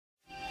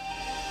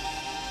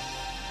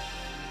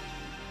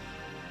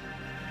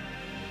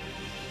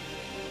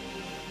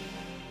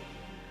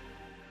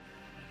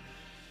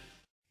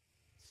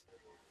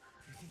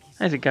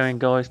How's it going,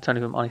 guys? Tony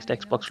from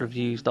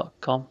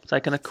HonestXboxReviews.com.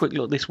 Taking a quick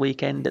look this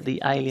weekend at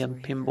the Alien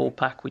Pinball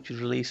Pack, which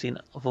is releasing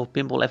for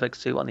Pinball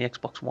FX2 on the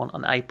Xbox One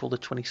on April the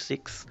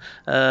 26th.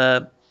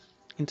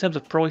 In terms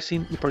of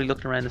pricing, you're probably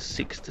looking around the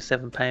 £6 to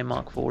 £7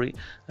 mark for it,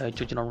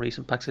 judging on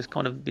recent packs. There's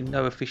kind of been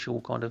no official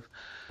kind of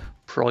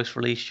price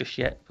release just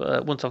yet,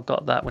 but once I've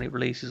got that, when it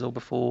releases or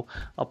before,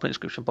 I'll put in the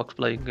description box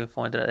below. You can go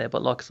find it out there.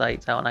 But like I say,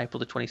 it's out on April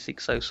the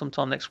 26th, so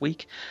sometime next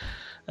week.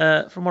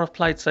 From what I've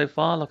played so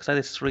far, like I say,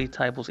 there's 3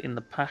 tables in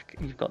the pack.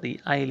 You've got the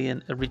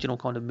Alien original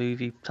kind of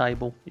movie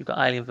table, you've got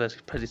Alien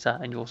versus Predator,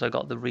 and you've also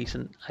got the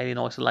recent Alien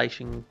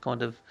Isolation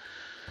kind of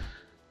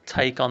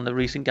take on the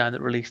recent game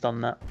that released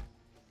on that.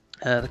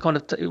 The kind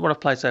of what I've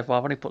played so far,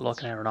 I've only put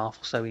like an hour and a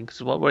half or so in,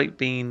 because what it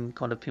being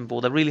kind of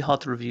pinball, they're really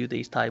hard to review,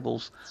 these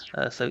tables.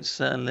 So it's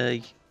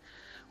certainly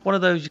one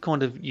of those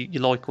you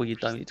like or you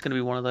don't. It's going to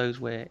be one of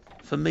those where,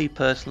 for me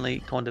personally,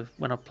 kind of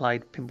when I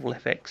played Pinball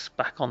FX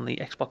back on the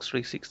Xbox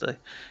 360,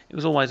 it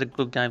was always a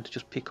good game to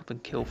just pick up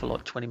and kill for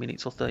like 20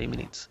 minutes or 30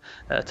 minutes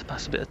to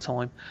pass a bit of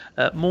time.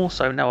 More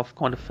so now I've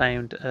kind of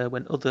found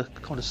when other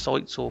kind of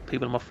sites or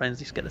people and my friends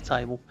just get the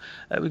table,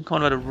 we've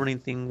kind of had a running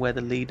thing where the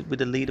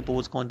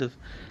leaderboards kind of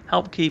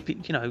help keep it,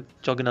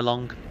 jogging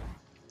along.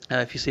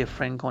 If you see a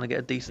friend kind of get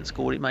a decent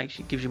score,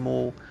 it gives you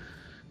more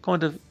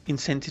kind of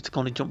incentive to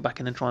kind of jump back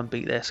in and try and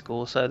beat their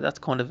score. So that's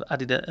kind of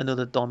added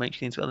another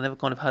dimension into it I never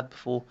kind of had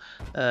before,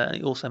 and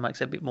it also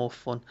makes it a bit more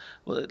fun.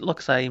 Well, like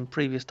I say, in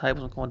previous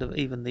tables and kind of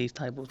even these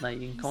tables now,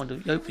 you can kind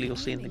of, hopefully you'll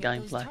see in the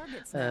gameplay,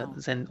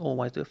 Zen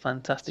always do a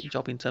fantastic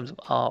job in terms of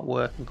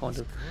artwork and kind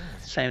of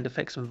sound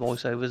effects and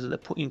voiceovers that they're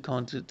putting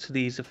kind of to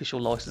these official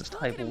licensed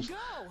tables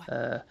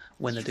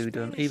when they do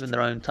them. Even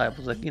their own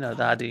tables, like, they're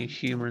adding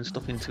humour and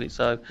stuff into it.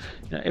 So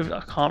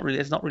I can't really,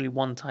 there's not really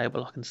one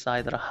table I can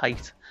say that I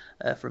hate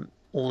from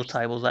all the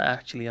tables that I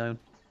actually own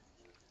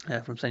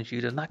from Zen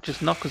Studios. Not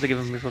because they're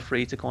giving me for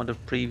free to kind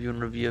of preview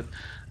and review,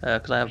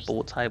 because I have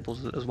bought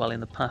tables as well in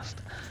the past.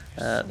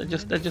 They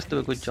just do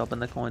a good job,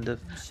 and they kind of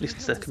listen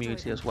to their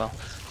community as well.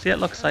 So yeah,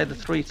 like I say, the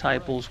 3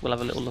 tables, we'll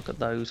have a little look at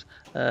those.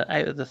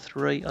 Out of the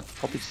 3, I'd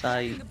probably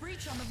say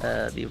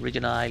the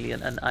original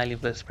Alien and Alien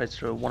vs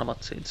Predator are one of my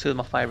two of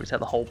my favourites out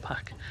of the whole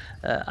pack.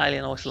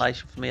 Alien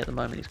Isolation for me at the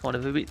moment is kind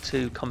of a bit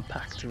too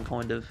compact and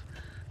kind of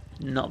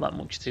not that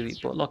much to it,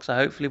 but like I say,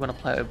 hopefully when I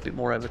play it a bit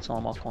more over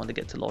time, I'll kind of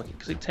get to like it,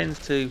 because it tends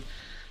to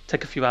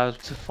take a few hours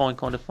to find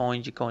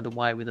your kind of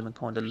way with them, and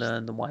kind of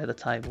learn the way of the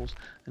tables,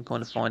 and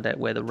kind of find out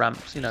where the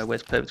ramps,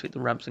 where's perfect with the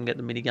ramps, and get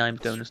the mini games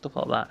going and stuff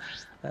like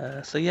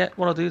that. So yeah,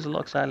 what I'll do is,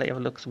 like I say, I'll let you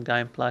have a look at some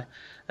gameplay.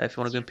 If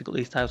you want to go and pick up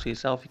these tables for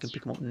yourself, you can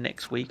pick them up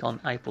next week on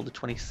April the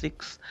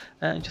 26th.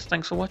 And just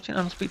thanks for watching,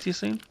 and I'll speak to you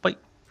soon. Bye.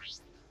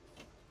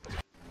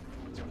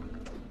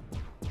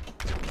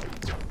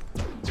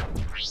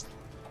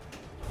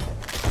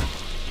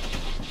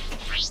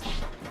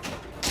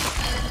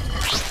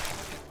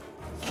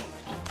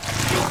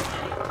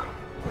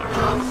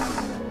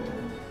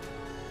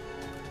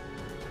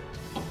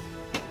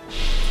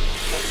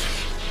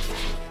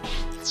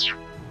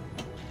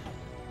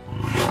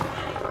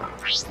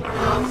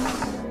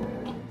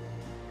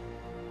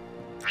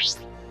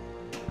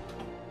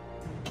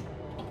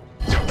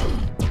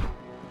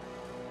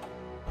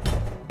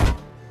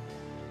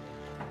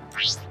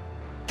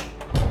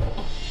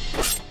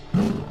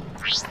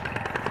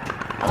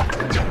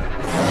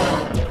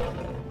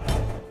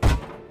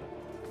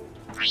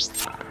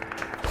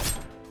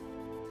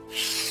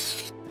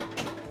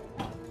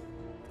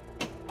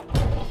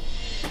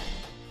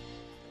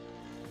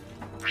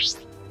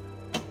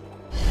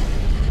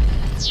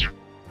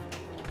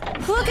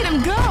 Look at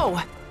him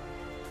go!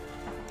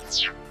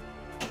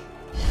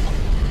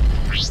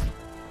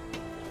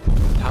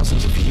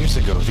 Thousands of years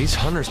ago, these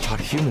hunters taught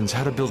humans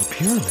how to build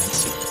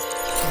pyramids.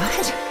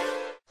 What?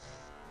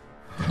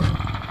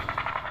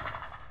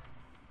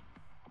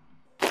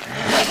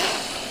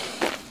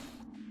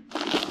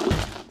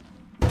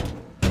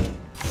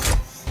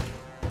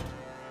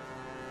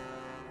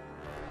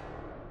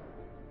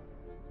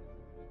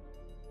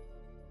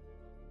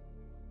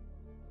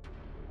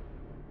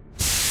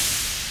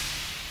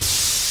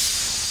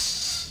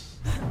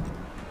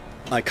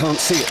 I can't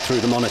see it through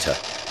the monitor.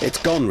 It's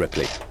gone,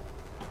 Ripley.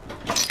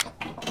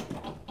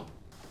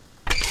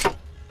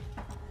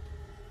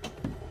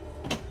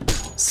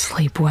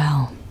 Sleep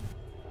well.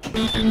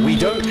 We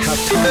don't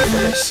have time for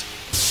this.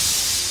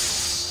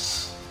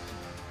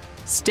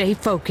 Stay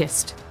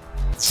focused.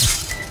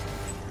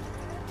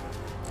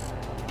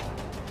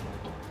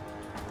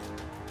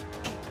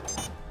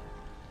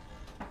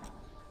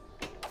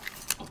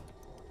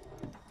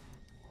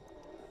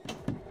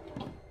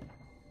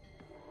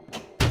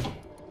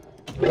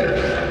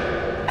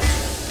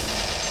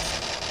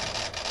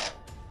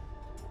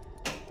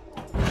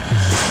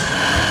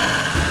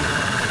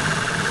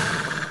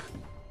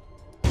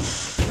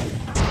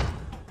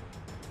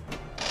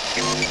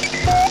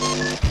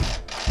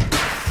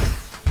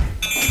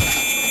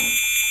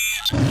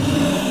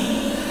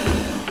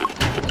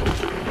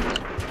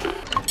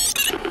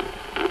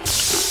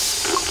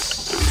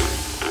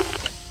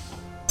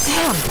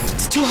 Damn,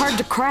 it's too hard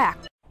to crack.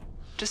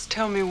 Just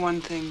tell me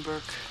one thing,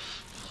 Burke.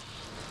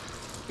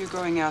 You're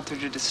going out there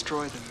to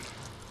destroy them,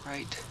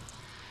 right?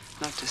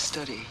 Not to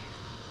study,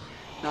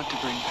 not to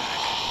bring back,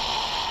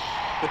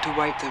 but to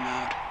wipe them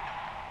out.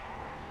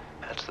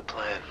 That's the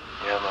plan.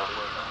 Yeah, my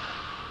word on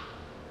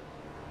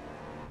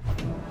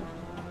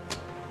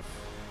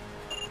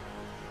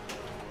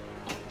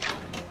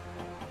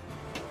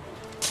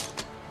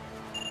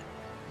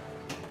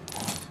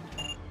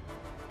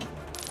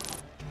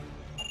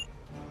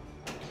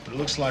it. It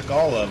looks like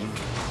all of them.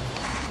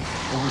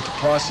 Over at the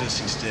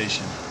processing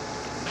station.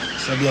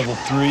 Sub-level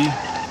 3,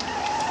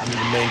 under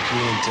the main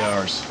cooling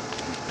towers.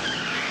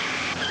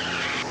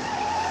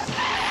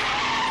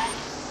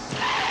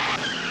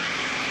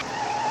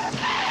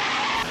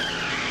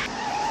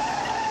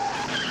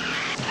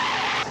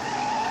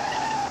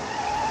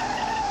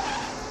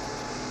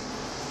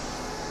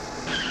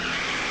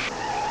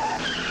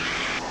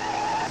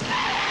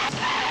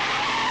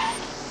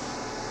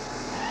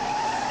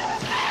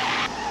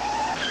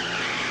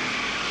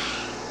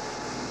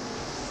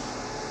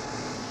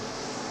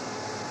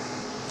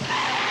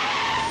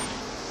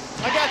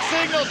 I got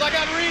signals, I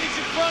got readings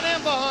in front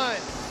and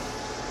behind.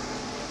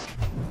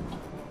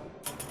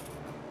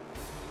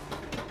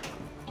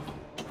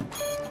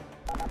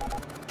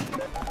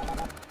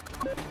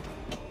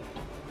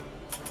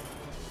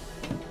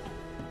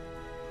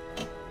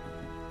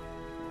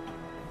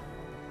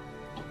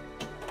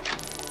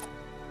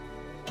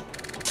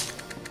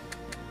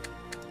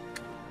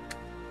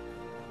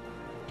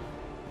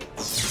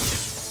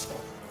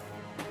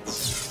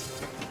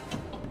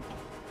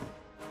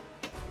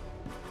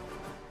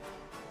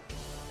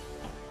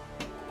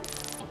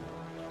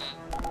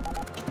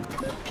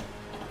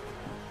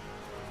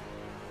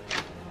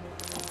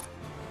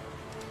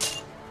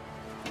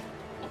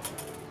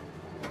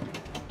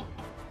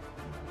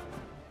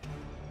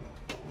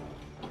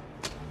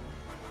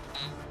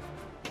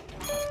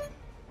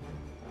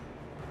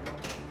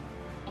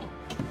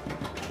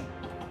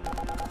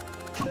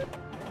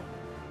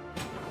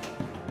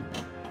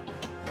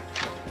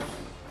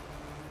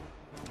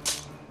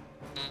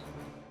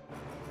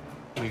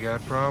 We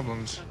got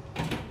problems.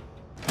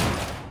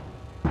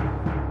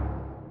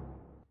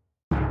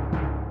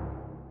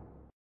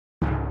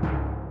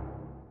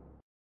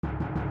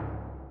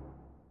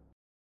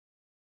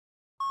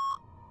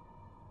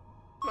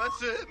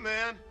 That's it,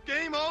 man.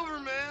 Game over,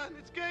 man.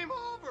 It's game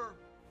over.